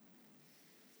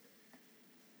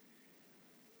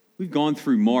We've gone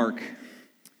through Mark,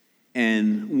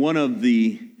 and one of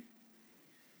the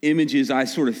images I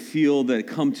sort of feel that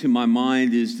come to my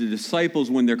mind is the disciples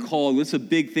when they're called. It's a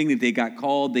big thing that they got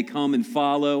called. They come and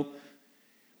follow.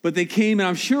 But they came, and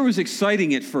I'm sure it was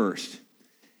exciting at first.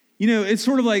 You know, it's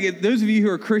sort of like, those of you who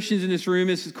are Christians in this room,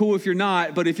 it's cool if you're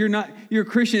not, but if you're not, you're a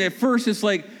Christian, at first it's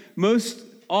like most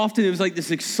often it was like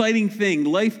this exciting thing.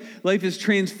 Life is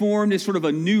transformed. It's sort of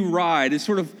a new ride. It's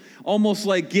sort of almost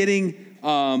like getting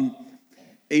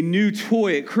a new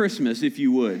toy at Christmas, if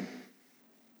you would.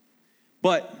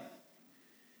 But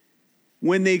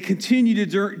when they continued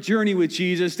to journey with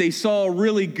Jesus, they saw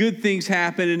really good things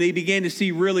happen, and they began to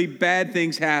see really bad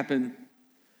things happen.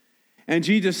 And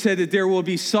Jesus said that there will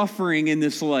be suffering in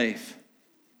this life.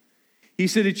 He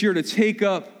said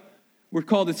that we're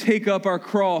called to take up our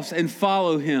cross and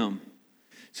follow him.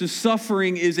 So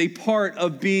suffering is a part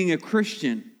of being a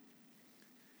Christian.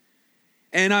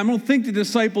 And I don't think the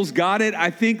disciples got it. I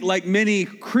think, like many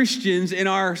Christians in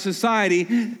our society,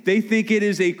 they think it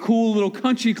is a cool little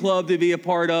country club to be a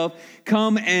part of.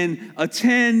 Come and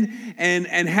attend and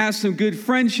have some good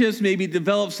friendships, maybe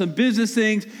develop some business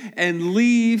things, and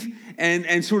leave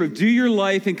and sort of do your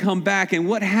life and come back. And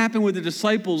what happened with the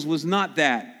disciples was not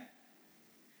that.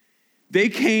 They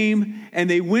came and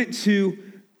they went to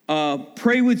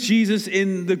pray with Jesus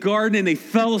in the garden, and they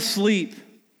fell asleep.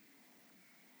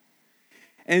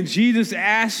 And Jesus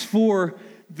asked for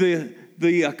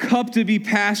the cup to be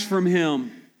passed from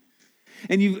him.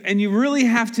 And you really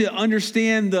have to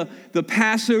understand the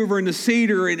Passover and the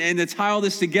Seder and to tie all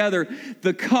this together.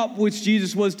 The cup which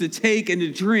Jesus was to take and to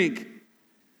drink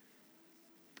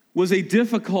was a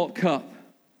difficult cup.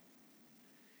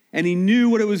 And he knew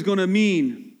what it was going to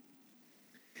mean.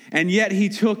 And yet he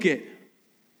took it.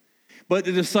 But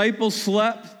the disciples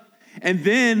slept, and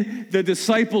then the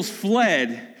disciples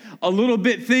fled. A little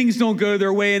bit, things don't go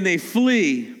their way, and they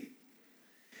flee.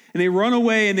 And they run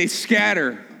away and they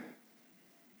scatter.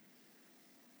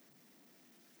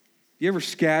 You ever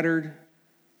scattered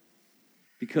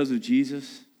because of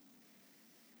Jesus?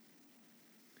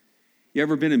 You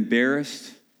ever been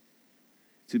embarrassed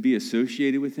to be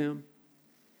associated with him?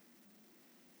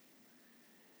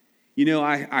 You know,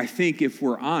 I think if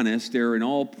we're honest,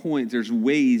 there's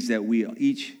ways that we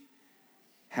each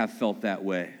have felt that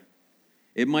way.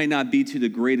 It might not be to the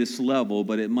greatest level,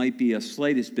 but it might be a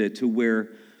slightest bit to where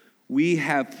we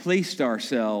have placed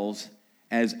ourselves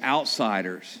as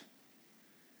outsiders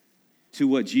to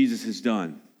what Jesus has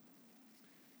done.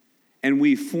 And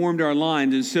we formed our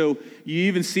lines. And so you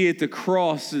even see at the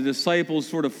cross, the disciples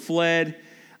sort of fled.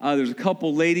 There's a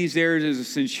couple ladies there. There's a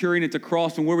centurion at the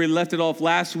cross. And where we left it off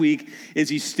last week is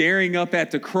he's staring up at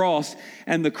the cross.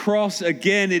 And the cross,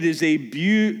 again, it is a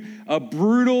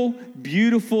brutal,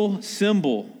 beautiful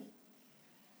symbol.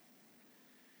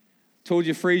 Told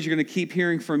you a phrase you're going to keep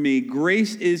hearing from me.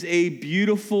 Grace is a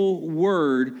beautiful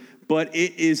word, but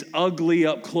it is ugly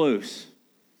up close.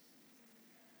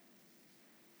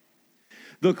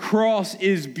 The cross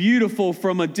is beautiful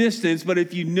from a distance, but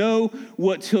if you know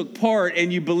what took part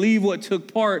and you believe what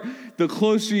took part, the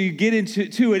closer you get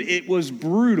into it, it was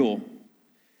brutal.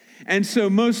 And so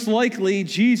most likely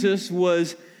Jesus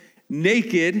was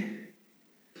naked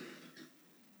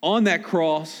on that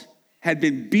cross, had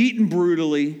been beaten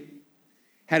brutally,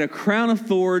 had a crown of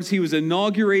thorns. He was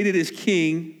inaugurated as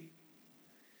king.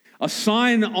 A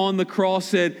sign on the cross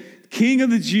said, King of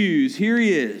the Jews, here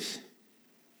he is.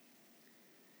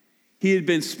 He had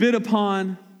been spit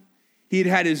upon. He had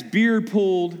had his beard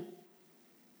pulled.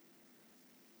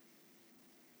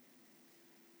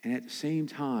 And at the same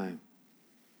time,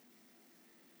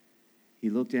 he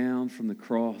looked down from the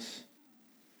cross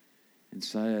and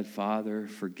said, Father,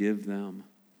 forgive them,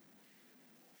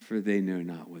 for they know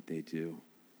not what they do.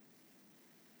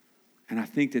 And I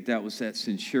think that was that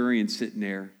centurion sitting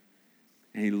there.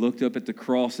 And he looked up at the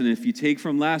cross. And if you take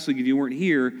from last week, if you weren't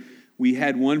here, we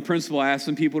had one principle I asked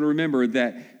some people to remember,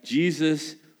 that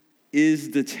Jesus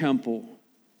is the temple.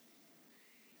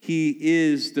 He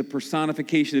is the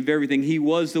personification of everything. He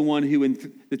was the one who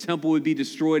the temple would be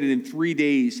destroyed, and in 3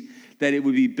 days that it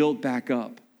would be built back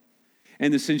up.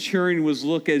 And the centurion was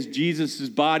look as Jesus'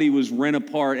 body was rent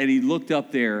apart, and he looked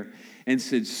up there and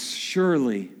said,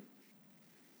 surely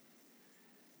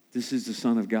this is the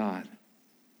Son of God.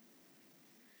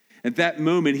 At that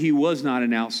moment, he was not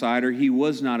an outsider. He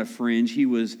was not a fringe. He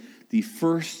was the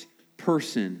first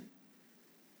person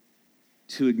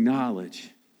to acknowledge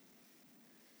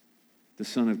the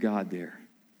Son of God there.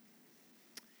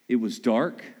 It was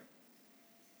dark.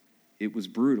 It was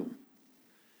brutal.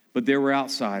 But there were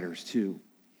outsiders too.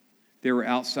 There were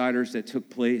outsiders that took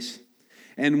place.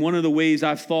 And one of the ways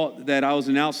I've thought that I was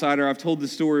an outsider, I've told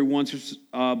this story once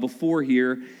before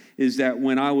here, is that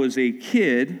when I was a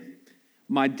kid,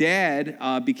 my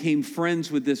dad became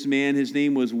friends with this man. His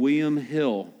name was William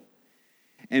Hill.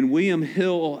 And William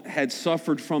Hill had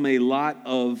suffered from a lot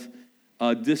of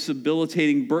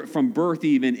disabilitating, from birth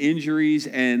even, injuries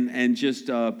and just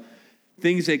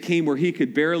things that came where he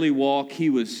could barely walk. He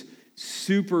was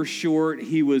super short.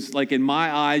 He was, like, in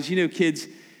my eyes, kids,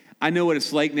 I know what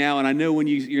it's like now, and I know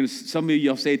when some of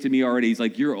y'all say it to me already, he's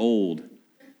like, you're old.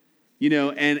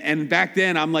 And back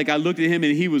then, I'm like, I looked at him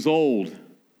and he was old.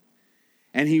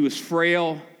 And he was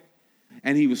frail,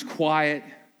 and he was quiet,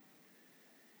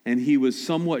 and he was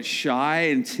somewhat shy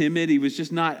and timid. He was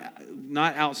just not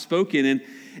outspoken.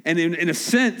 And in a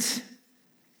sense,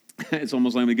 it's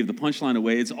almost like I'm going to give the punchline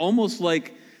away. It's almost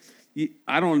like,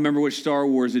 I don't remember which Star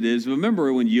Wars it is, but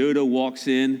remember when Yoda walks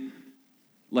in,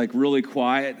 like really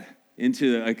quiet,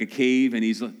 into like a cave, and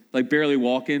he's like barely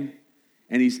walking,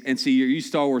 and see, you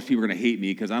Star Wars people are going to hate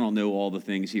me because I don't know all the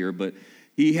things here, but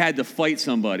he had to fight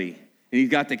somebody, and he's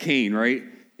got the cane, right?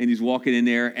 And he's walking in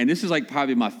there, and this is like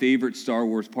probably my favorite Star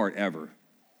Wars part ever.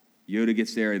 Yoda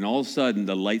gets there, and all of a sudden,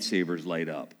 the lightsabers light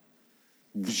up.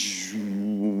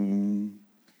 And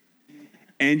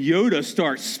Yoda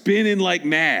starts spinning like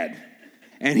mad.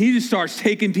 And he just starts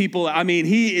taking people. I mean,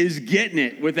 he is getting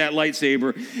it with that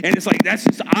lightsaber. And it's like,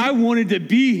 I wanted to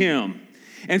be him.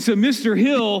 And so Mr.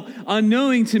 Hill,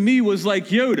 unknowing to me, was like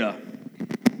Yoda.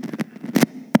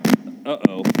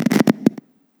 Uh-oh.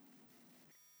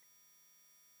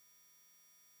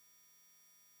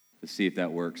 Let's see if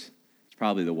that works. It's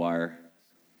probably the wire.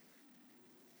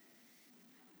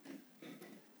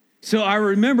 So I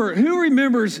remember, who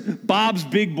remembers Bob's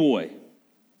Big Boy?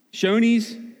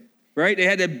 Shoney's? Right? They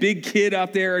had that big kid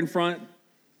out there in front.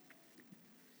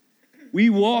 We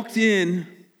walked in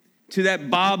to that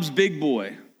Bob's Big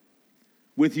Boy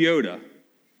with Yoda.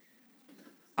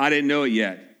 I didn't know it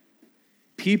yet.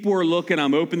 People are looking.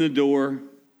 I'm opening the door.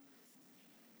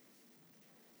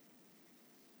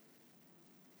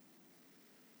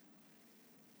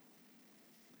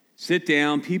 Sit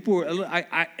down. People were,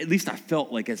 at least I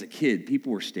felt like as a kid,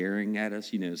 people were staring at us.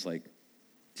 It's like,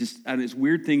 and it's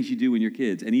weird things you do when you're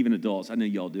kids, and even adults. I know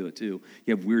y'all do it too.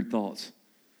 You have weird thoughts.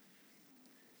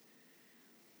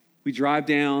 We drive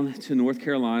down to North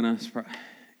Carolina,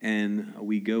 and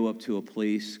we go up to a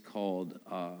place called,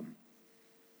 I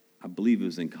believe it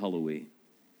was in Cullowhee.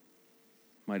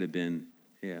 Might have been,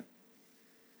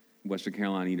 Western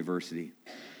Carolina University.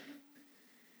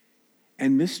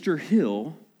 And Mr.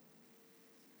 Hill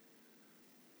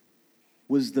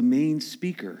was the main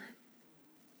speaker.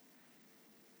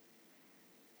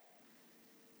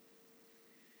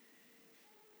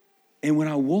 And when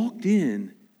I walked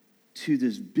in to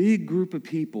this big group of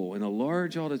people in a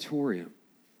large auditorium,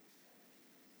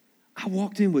 I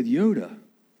walked in with Yoda.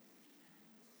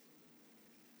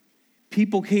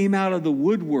 People came out of the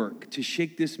woodwork to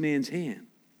shake this man's hand.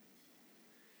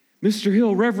 Mr.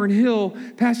 Hill, Reverend Hill,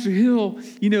 Pastor Hill,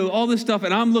 all this stuff.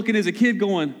 And I'm looking as a kid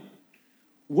going,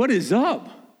 what is up?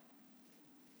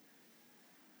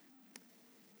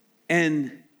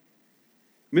 And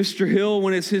Mr. Hill,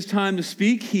 when it's his time to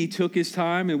speak, he took his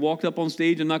time and walked up on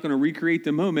stage. I'm not going to recreate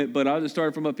the moment, but I'll just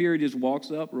start from up here. He just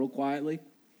walks up real quietly.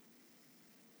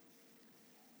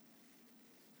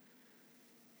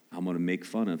 I'm going to make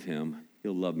fun of him.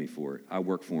 He'll love me for it. I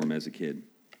worked for him as a kid.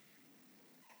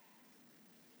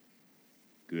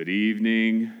 Good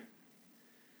evening.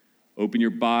 Open your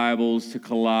Bibles to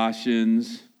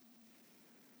Colossians.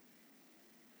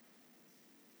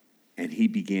 And he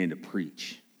began to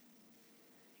preach.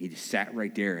 He just sat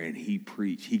right there and he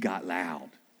preached. He got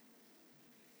loud.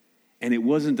 And it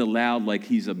wasn't the loud like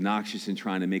he's obnoxious and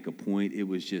trying to make a point. It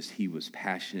was just he was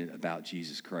passionate about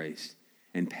Jesus Christ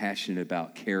and passionate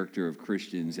about character of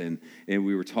Christians. And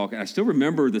we were talking. I still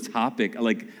remember the topic.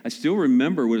 I still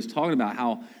remember what it was talking about,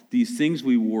 how these things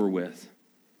we war with.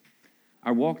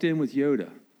 I walked in with Yoda.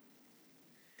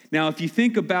 Now, if you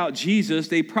think about Jesus,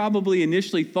 they probably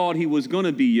initially thought he was going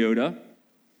to be Yoda.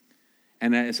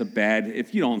 And that's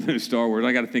if you don't know Star Wars,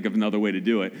 I got to think of another way to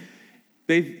do it.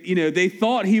 They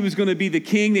thought he was going to be the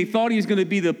king. They thought he was going to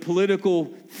be the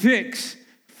political fix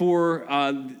for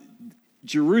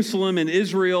Jerusalem and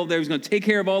Israel. They was going to take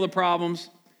care of all the problems.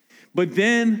 But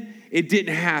then it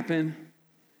didn't happen.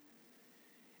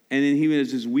 And then he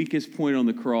was his weakest point on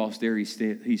the cross. There he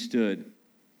stood.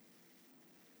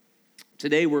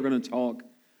 Today we're going to talk.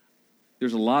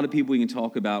 There's a lot of people we can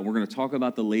talk about. We're going to talk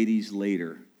about the ladies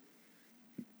later.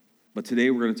 But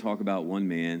today we're going to talk about one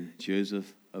man,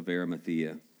 Joseph of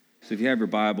Arimathea. So if you have your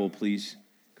Bible, please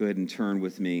go ahead and turn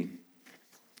with me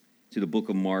to the book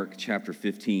of Mark, chapter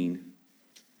 15.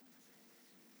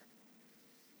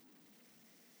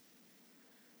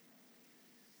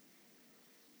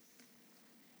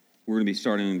 We're going to be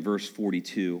starting in verse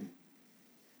 42.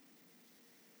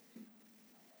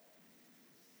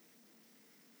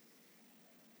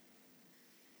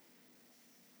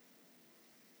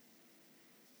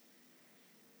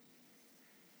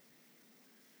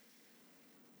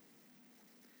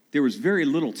 There was very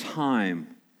little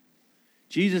time.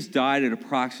 Jesus died at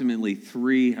approximately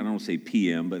 3, I don't want to say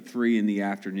p.m., but 3 in the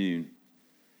afternoon.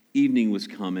 Evening was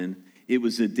coming. It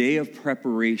was a day of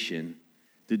preparation,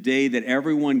 the day that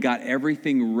everyone got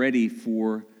everything ready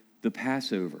for the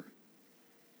Passover.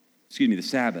 The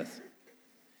Sabbath.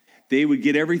 They would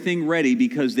get everything ready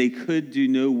because they could do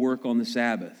no work on the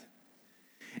Sabbath.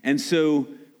 And so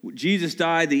Jesus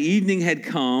died, the evening had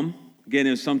come. Again,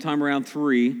 it was sometime around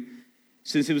 3.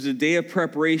 Since it was a day of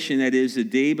preparation, that is, the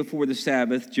day before the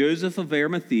Sabbath, Joseph of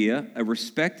Arimathea, a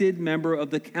respected member of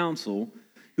the council,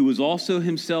 who was also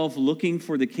himself looking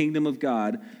for the kingdom of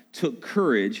God, took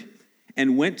courage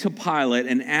and went to Pilate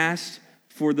and asked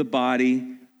for the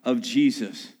body of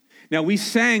Jesus. Now, we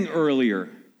sang earlier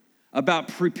about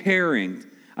preparing.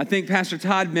 I think Pastor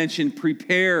Todd mentioned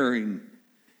preparing.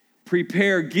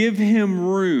 Prepare, give him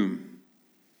room.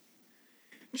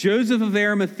 Joseph of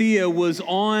Arimathea was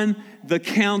on the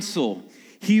council.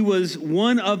 He was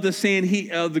one of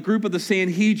the group of the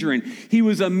Sanhedrin. He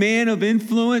was a man of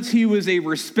influence. He was a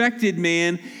respected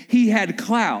man. He had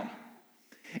clout.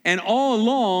 And all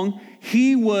along,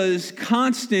 he was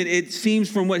constant, it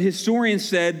seems from what historians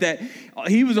said, that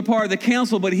he was a part of the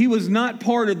council, but he was not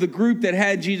part of the group that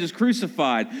had Jesus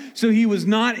crucified. So he was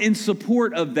not in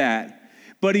support of that.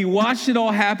 But he watched it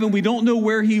all happen. We don't know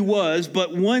where he was,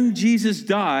 but when Jesus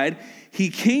died, he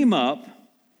came up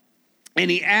and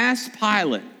he asked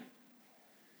Pilate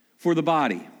for the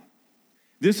body.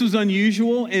 This was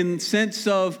unusual in the sense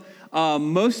of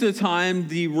most of the time,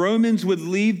 the Romans would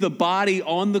leave the body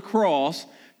on the cross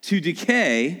to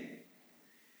decay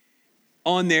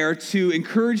on there to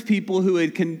encourage people who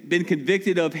had been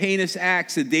convicted of heinous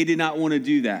acts that they did not want to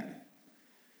do that.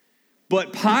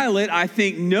 But Pilate, I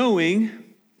think, knowing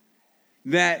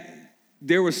that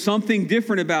there was something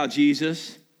different about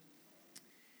Jesus,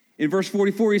 in verse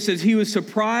 44, he says, he was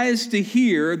surprised to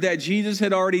hear that Jesus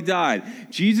had already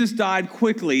died. Jesus died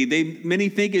quickly. Many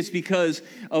think it's because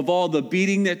of all the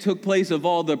beating that took place, of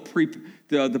all the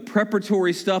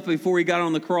preparatory stuff before he got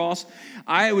on the cross.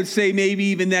 I would say maybe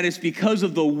even that it's because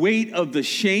of the weight of the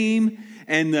shame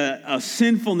and the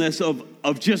sinfulness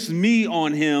of just me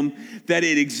on him that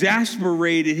it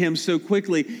exasperated him so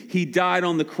quickly. He died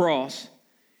on the cross.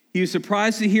 He was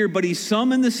surprised to hear, but he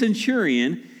summoned the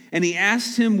centurion and he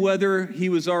asked him whether he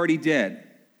was already dead.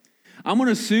 I'm going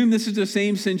to assume this is the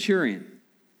same centurion.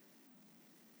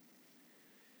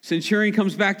 Centurion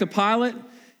comes back to Pilate.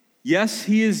 Yes,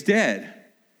 he is dead.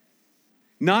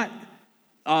 Not,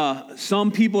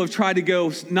 some people have tried to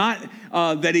go, not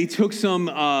that he took some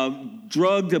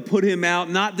drug to put him out,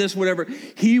 not this, whatever.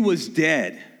 He was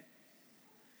dead.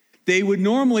 They would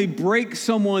normally break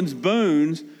someone's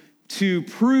bones to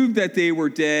prove that they were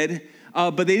dead,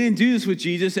 but they didn't do this with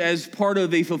Jesus as part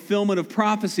of a fulfillment of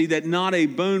prophecy that not a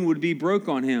bone would be broke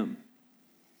on him.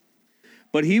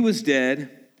 But he was dead,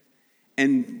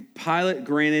 and Pilate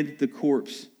granted the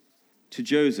corpse to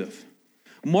Joseph.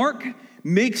 Mark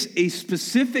makes a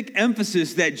specific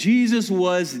emphasis that Jesus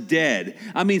was dead.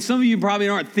 I mean, some of you probably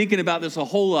aren't thinking about this a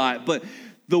whole lot, but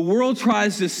the world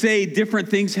tries to say different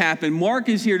things happen. Mark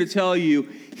is here to tell you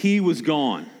he was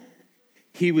gone.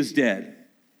 He was dead.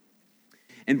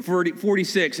 And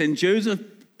 46, and Joseph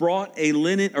bought a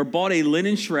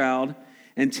linen shroud,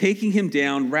 and taking him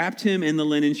down, wrapped him in the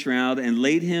linen shroud and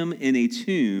laid him in a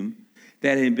tomb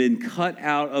that had been cut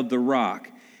out of the rock.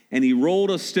 And he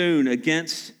rolled a stone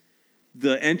against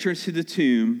the entrance to the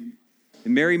tomb.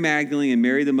 And Mary Magdalene and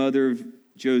Mary, the mother of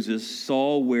Joseph,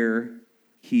 saw where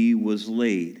he was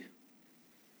laid.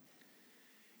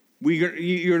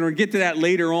 You're going to get to that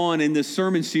later on in this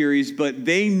sermon series, but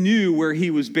they knew where he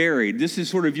was buried. This is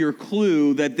sort of your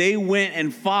clue that they went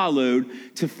and followed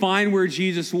to find where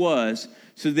Jesus was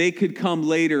so they could come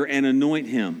later and anoint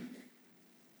him.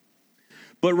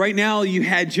 But right now you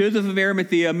had Joseph of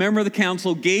Arimathea, a member of the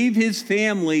council, gave his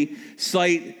family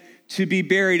site to be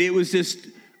buried. It was this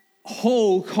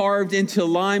hole carved into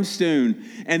limestone,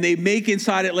 and they make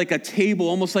inside it like a table,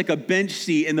 almost like a bench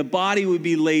seat, and the body would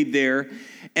be laid there,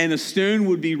 and a stone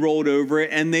would be rolled over it,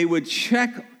 and they would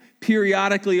check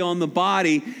periodically on the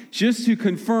body just to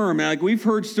confirm. Like we've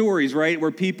heard stories, right,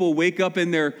 where people wake up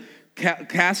in their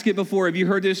casket before. Have you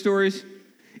heard those stories?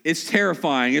 It's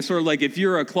terrifying. It's sort of like if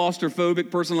you're a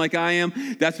claustrophobic person like I am,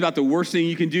 that's about the worst thing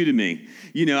you can do to me.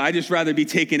 I'd just rather be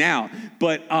taken out.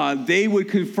 But they would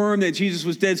confirm that Jesus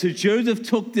was dead. So Joseph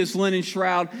took this linen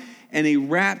shroud and he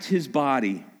wrapped his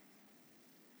body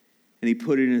and he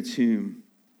put it in a tomb.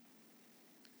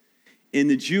 In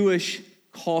the Jewish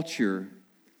culture,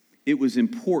 it was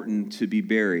important to be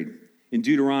buried. In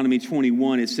Deuteronomy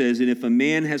 21, it says, "And if a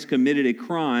man has committed a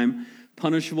crime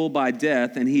punishable by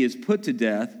death, and he is put to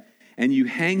death, and you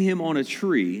hang him on a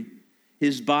tree,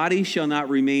 his body shall not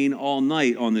remain all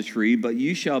night on the tree, but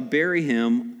you shall bury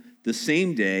him the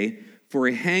same day, for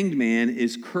a hanged man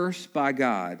is cursed by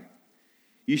God.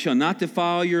 You shall not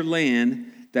defile your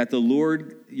land that the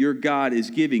Lord your God is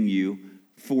giving you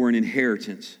for an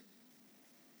inheritance."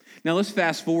 Now let's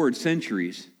fast forward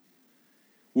centuries.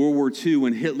 World War II,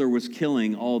 when Hitler was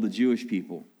killing all the Jewish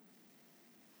people.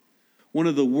 One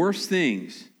of the worst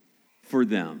things for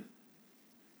them,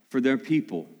 for their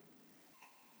people,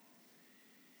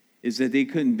 is that they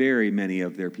couldn't bury many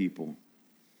of their people.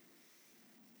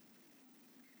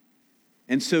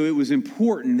 And so it was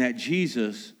important that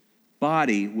Jesus'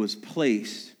 body was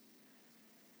placed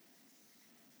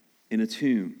in a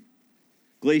tomb.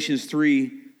 Galatians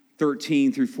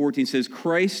 3:13 through 14 says,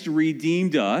 "Christ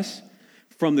redeemed us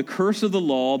from the curse of the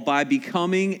law by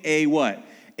becoming a what?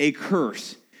 A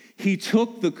curse. He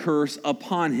took the curse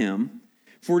upon him.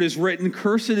 For it is written,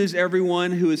 'Cursed is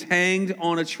everyone who is hanged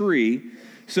on a tree,'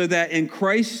 so that in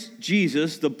Christ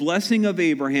Jesus the blessing of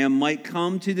Abraham might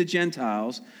come to the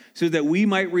Gentiles, so that we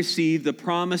might receive the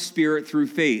promised Spirit through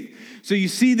faith." So you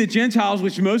see the Gentiles,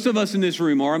 which most of us in this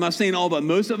room are. I'm not saying all, but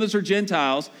most of us are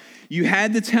Gentiles. You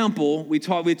had the temple, we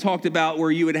talked about,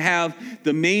 where you would have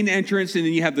the main entrance, and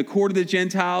then you have the court of the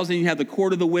Gentiles, and you have the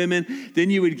court of the women. Then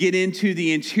you would get into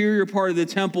the interior part of the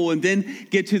temple and then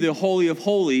get to the Holy of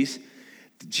Holies.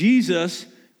 Jesus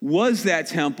was that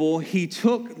temple. He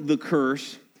took the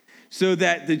curse so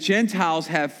that the Gentiles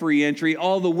have free entry.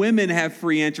 All the women have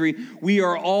free entry. We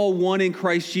are all one in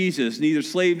Christ Jesus, neither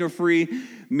slave nor free,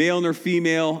 male nor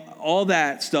female, all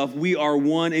that stuff. We are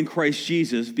one in Christ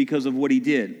Jesus because of what he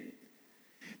did.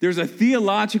 There's a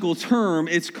theological term,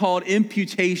 it's called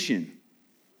imputation.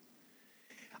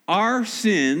 Our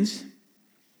sins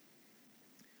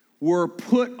were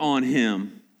put on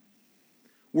him,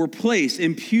 were placed,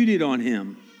 imputed on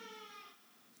him.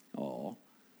 Oh.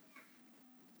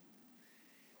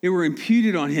 They were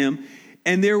imputed on him,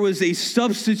 and there was a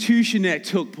substitution that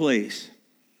took place.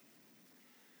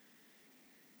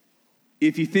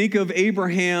 If you think of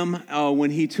Abraham, when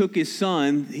he took his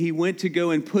son, he went to go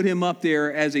and put him up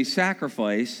there as a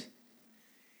sacrifice,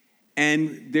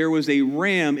 and there was a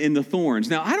ram in the thorns.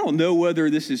 Now, I don't know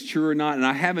whether this is true or not, and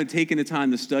I haven't taken the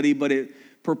time to study, but it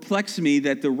perplexed me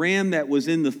that the ram that was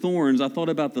in the thorns, I thought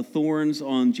about the thorns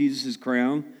on Jesus'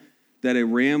 crown, that a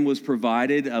ram was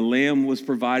provided, a lamb was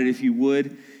provided, if you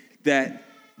would,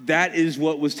 that is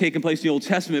what was taking place in the Old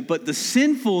Testament. But the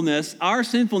sinfulness, our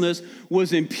sinfulness,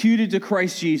 was imputed to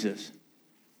Christ Jesus.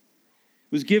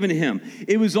 It was given to him.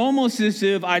 It was almost as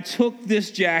if I took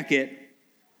this jacket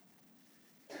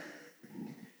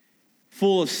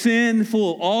full of sin,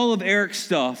 full of all of Eric's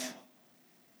stuff,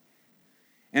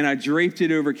 and I draped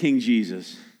it over King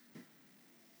Jesus.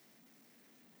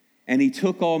 And he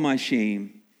took all my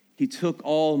shame. He took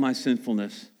all my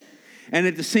sinfulness. And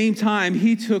at the same time,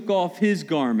 he took off his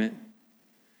garment,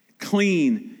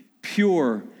 clean,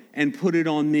 pure, and put it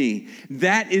on me.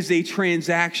 That is a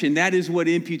transaction. That is what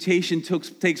imputation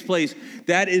takes place.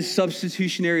 That is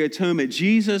substitutionary atonement.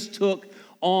 Jesus took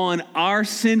on our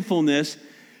sinfulness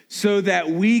so that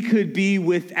we could be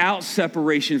without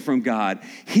separation from God.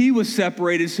 He was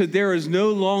separated, so there is no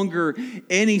longer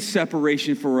any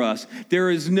separation for us. There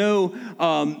is no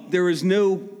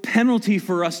penalty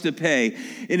for us to pay.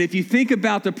 And if you think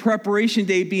about the preparation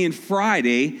day being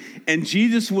Friday, and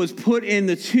Jesus was put in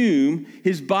the tomb,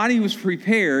 his body was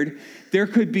prepared, there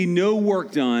could be no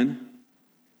work done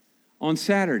on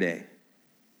Saturday.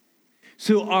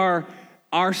 So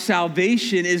our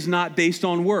salvation is not based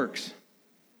on works.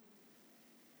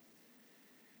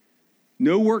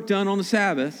 No work done on the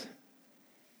Sabbath.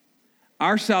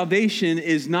 Our salvation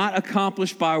is not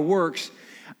accomplished by works.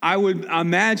 I would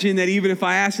imagine that even if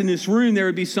I asked in this room, there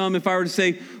would be some, if I were to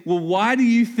say, well, why do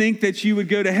you think that you would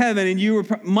go to heaven? And you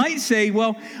might say,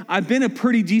 well, I've been a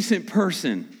pretty decent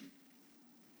person.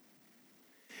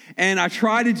 And I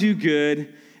try to do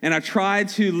good, and I try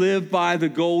to live by the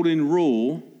golden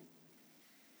rule.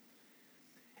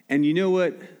 And you know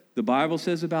what the Bible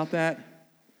says about that?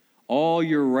 All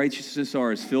your righteousness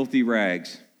are as filthy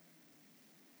rags.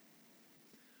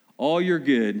 All your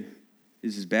good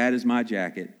is as bad as my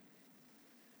jacket.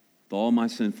 with all my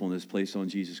sinfulness placed on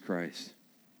Jesus Christ.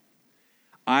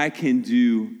 I can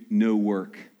do no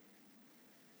work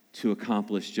to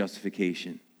accomplish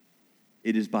justification.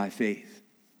 It is by faith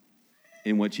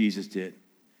in what Jesus did.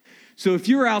 So if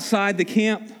you're outside the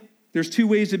camp, there's two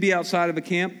ways to be outside of a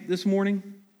camp this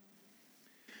morning.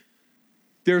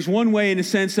 There's one way in the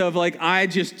sense of like, I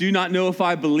just do not know if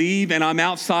I believe, and I'm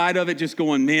outside of it just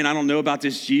going, man, I don't know about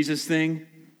this Jesus thing.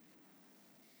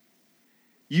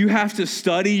 You have to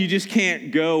study. You just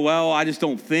can't go, well, I just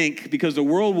don't think, because the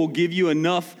world will give you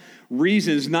enough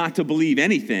reasons not to believe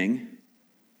anything.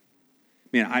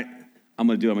 Man, I'm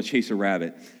going to chase a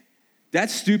rabbit. That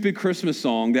stupid Christmas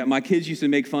song that my kids used to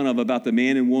make fun of about the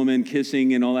man and woman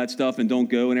kissing and all that stuff and don't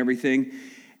go and everything,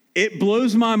 it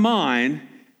blows my mind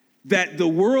that the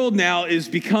world now is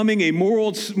becoming a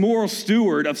moral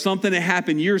steward of something that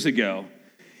happened years ago.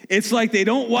 It's like they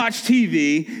don't watch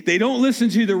TV, they don't listen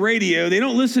to the radio, they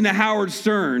don't listen to Howard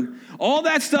Stern. All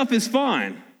that stuff is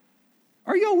fine.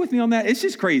 Are y'all with me on that? It's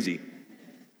just crazy.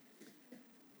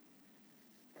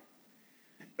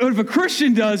 But if a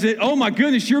Christian does it, oh my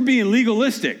goodness, you're being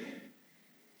legalistic.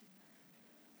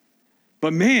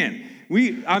 But man,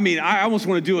 I almost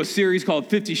want to do a series called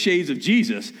 50 Shades of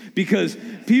Jesus, because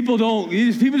people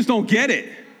just don't get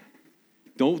it.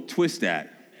 Don't twist that.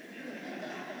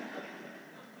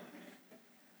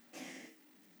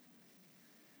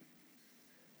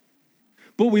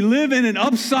 But we live in an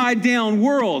upside down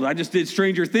world. I just did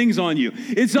Stranger Things on you.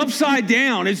 It's upside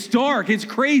down. It's dark. It's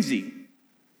crazy.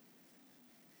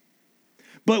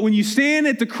 But when you stand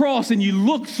at the cross and you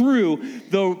look through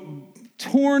the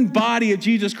torn body of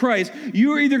Jesus Christ,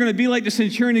 you're either going to be like the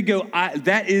centurion and go,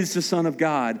 that is the Son of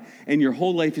God, and your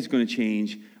whole life is going to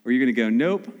change, or you're going to go,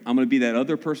 nope, I'm going to be that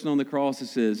other person on the cross that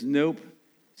says, nope,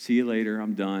 see you later,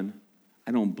 I'm done.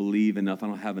 I don't believe enough. I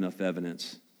don't have enough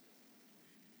evidence.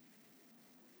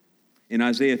 In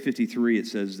Isaiah 53, it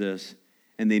says this,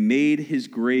 and they made his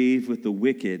grave with the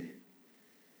wicked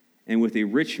and with a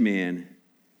rich man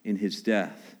in his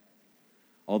death,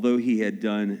 although he had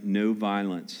done no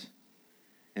violence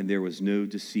and there was no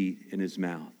deceit in his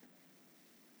mouth.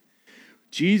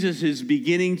 Jesus is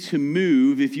beginning to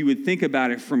move, if you would think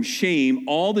about it, from shame,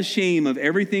 all the shame of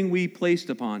everything we placed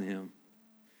upon him,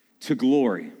 to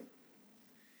glory.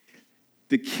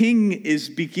 The king is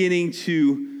beginning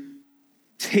to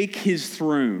take his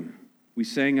throne. We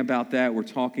sang about that. We're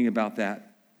talking about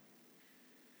that.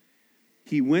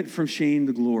 He went from shame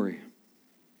to glory.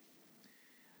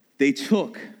 They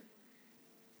took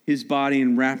his body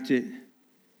and wrapped it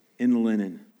in the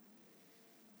linen.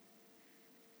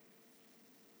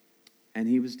 And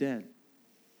he was dead.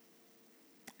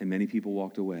 And many people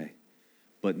walked away,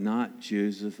 but not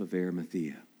Joseph of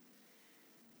Arimathea.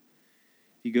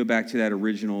 If you go back to that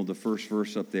original, the first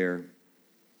verse up there,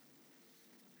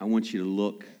 I want you to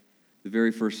look, the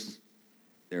very first,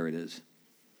 there it is.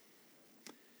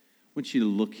 I want you to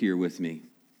look here with me.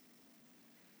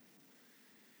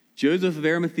 Joseph of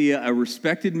Arimathea, a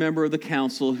respected member of the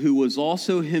council, who was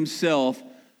also himself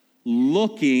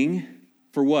looking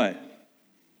for what?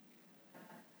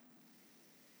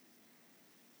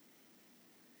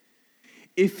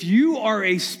 If you are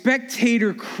a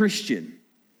spectator Christian,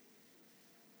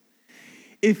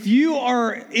 if you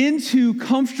are into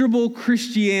comfortable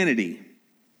Christianity,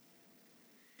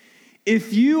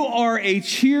 if you are a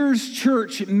Cheers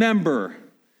Church member,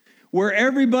 where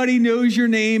everybody knows your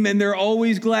name and they're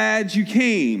always glad you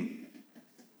came.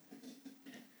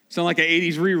 Sound like an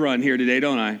 80s rerun here today,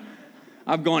 don't I?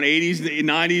 I've gone 80s,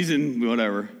 90s, and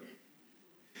whatever.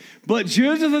 But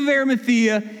Joseph of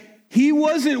Arimathea, he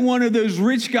wasn't one of those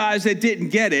rich guys that didn't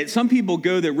get it. Some people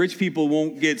go that rich people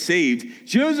won't get saved.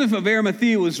 Joseph of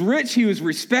Arimathea was rich. He was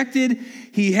respected.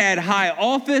 He had high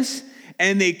office,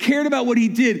 and they cared about what he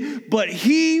did, but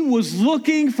he was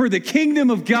looking for the kingdom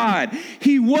of God.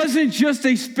 He wasn't just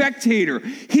a spectator.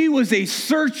 He was a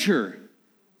searcher.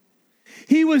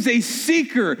 He was a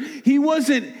seeker. He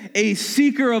wasn't a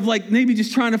seeker of like maybe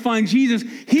just trying to find Jesus.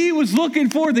 He was looking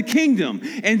for the kingdom.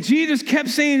 And Jesus kept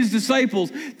saying to his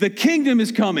disciples, the kingdom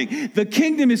is coming. The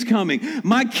kingdom is coming.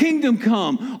 My kingdom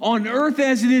come on earth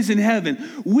as it is in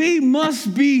heaven. We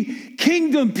must be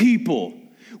kingdom people.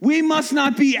 We must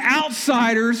not be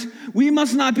outsiders. We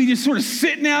must not be just sort of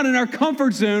sitting out in our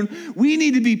comfort zone. We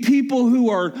need to be people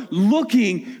who are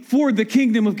looking for the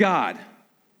kingdom of God.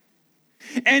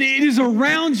 And it is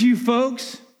around you,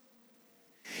 folks.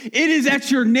 It is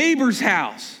at your neighbor's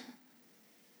house.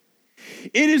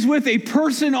 It is with a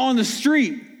person on the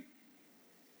street.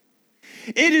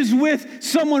 It is with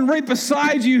someone right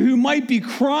beside you who might be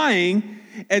crying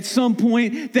at some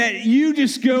point that you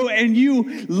just go and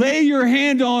you lay your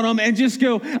hand on them and just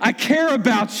go, I care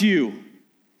about you.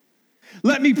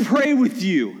 Let me pray with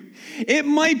you. It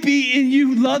might be in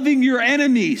you loving your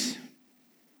enemies.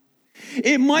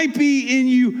 It might be in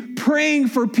you praying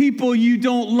for people you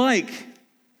don't like.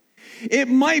 It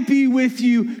might be with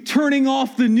you turning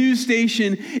off the news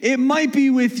station. It might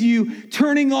be with you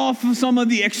turning off some of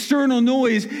the external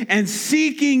noise and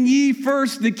seeking ye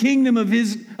first the kingdom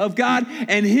of God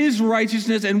and his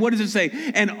righteousness. And what does it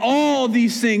say? And all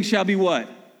these things shall be what?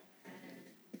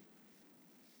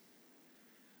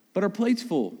 But our plate's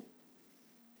full.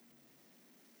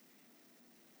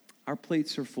 Our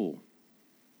plates are full.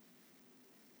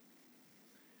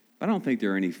 I don't think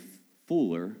they're any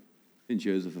fuller than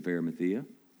Joseph of Arimathea.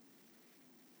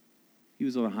 He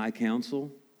was on a high council.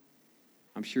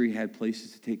 I'm sure he had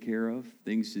places to take care of,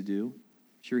 things to do.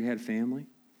 I'm sure he had family.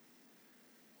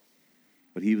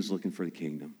 But he was looking for the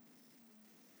kingdom.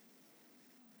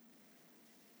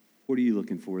 What are you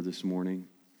looking for this morning?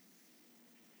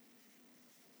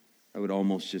 I would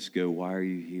almost just go, why are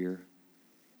you here?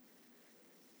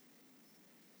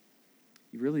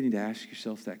 You really need to ask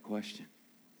yourself that question.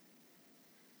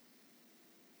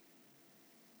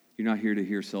 You're not here to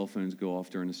hear cell phones go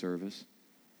off during the service.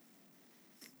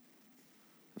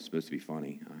 That's supposed to be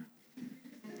funny.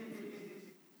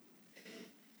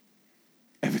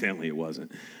 Evidently it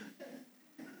wasn't.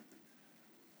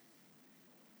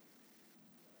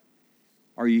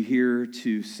 Are you here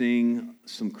to sing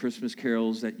some Christmas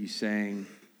carols that you sang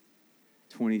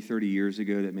 20, 30 years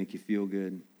ago that make you feel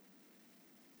good?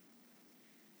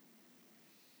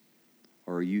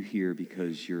 Or are you here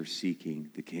because you're seeking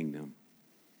the kingdom?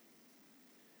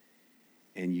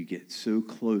 And you get so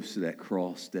close to that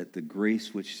cross that the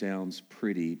grace which sounds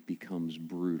pretty becomes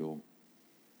brutal.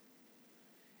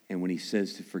 And when he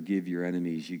says to forgive your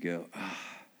enemies, you go, ah.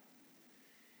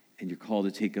 And you're called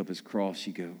to take up his cross,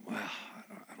 you go, wow,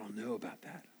 I don't know about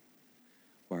that.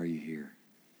 Why are you here?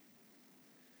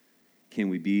 Can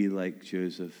we be like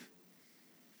Joseph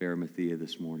of Arimathea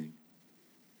this morning,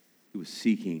 who was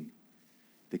seeking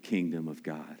the kingdom of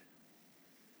God,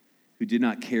 who did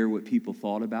not care what people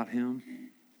thought about him?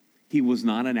 He was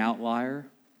not an outlier.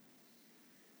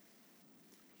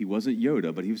 He wasn't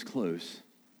Yoda, but he was close.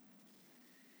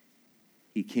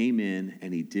 He came in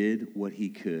and he did what he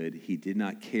could. He did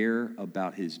not care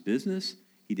about his business.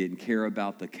 He didn't care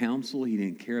about the council. He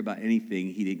didn't care about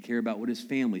anything. He didn't care about what his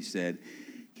family said.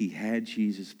 He had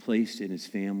Jesus placed in his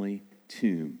family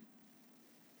tomb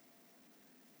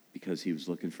because he was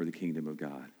looking for the kingdom of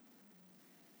God.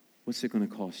 What's it going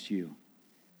to cost you?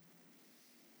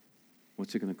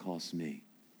 What's it going to cost me?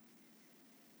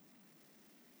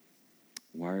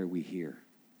 Why are we here?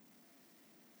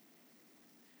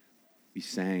 We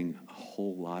sang a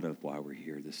whole lot of why we're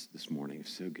here this morning.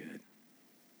 It's so good.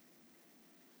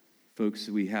 Folks,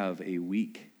 we have a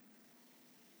week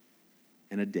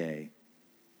and a day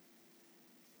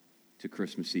to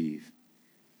Christmas Eve.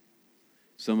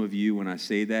 Some of you, when I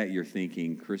say that, you're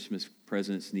thinking Christmas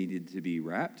presents needed to be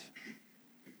wrapped,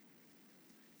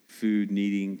 food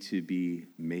needing to be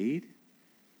made.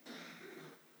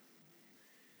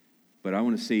 But I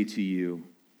want to say to you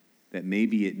that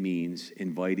maybe it means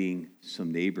inviting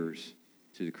some neighbors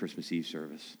to the Christmas Eve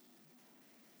service.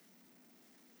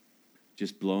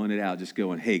 Just blowing it out, just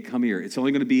going, hey, come here. It's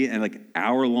only going to be like an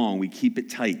hour long. We keep it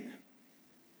tight.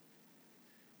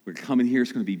 We're coming here.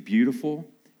 It's going to be beautiful.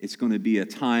 It's going to be a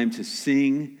time to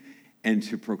sing and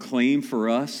to proclaim for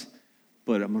us.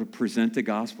 But I'm going to present the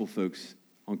gospel, folks,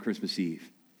 on Christmas Eve.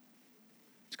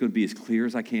 It's going to be as clear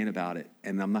as I can about it.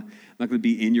 And I'm not going to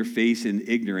be in your face and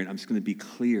ignorant. I'm just going to be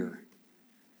clear.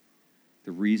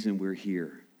 The reason we're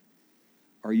here.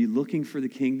 Are you looking for the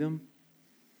kingdom?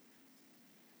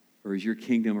 Or is your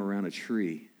kingdom around a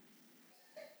tree?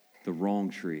 The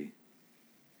wrong tree.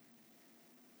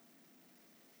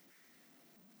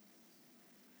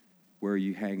 Where are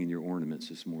you hanging your ornaments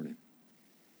this morning?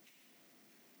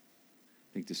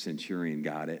 I think the centurion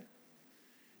got it.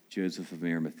 Joseph of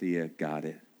Arimathea got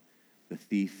it. The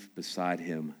thief beside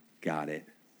him got it.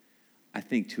 I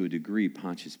think to a degree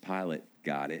Pontius Pilate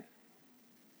got it.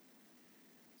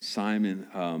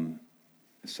 Simon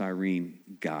Cyrene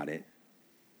got it.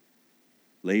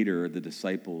 Later, the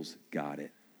disciples got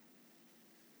it.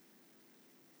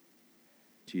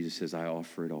 Jesus says, I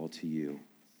offer it all to you.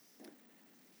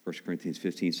 1 Corinthians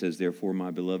 15 says, therefore,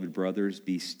 my beloved brothers,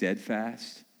 be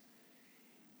steadfast,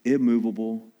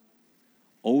 immovable,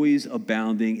 always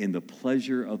abounding in the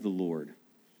pleasure of the Lord.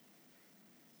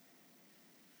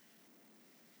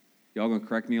 Y'all gonna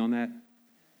correct me on that?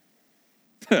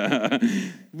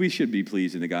 We should be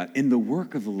pleasing to God. In the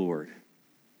work of the Lord,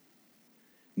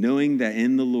 knowing that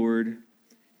in the Lord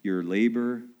your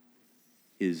labor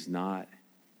is not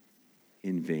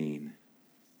in vain.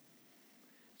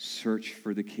 Search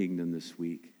for the kingdom this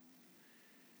week.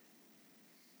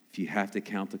 If you have to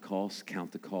count the costs,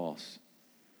 count the costs.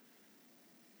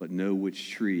 But know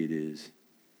which tree it is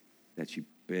that you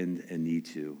bend a knee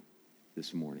to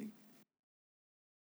this morning.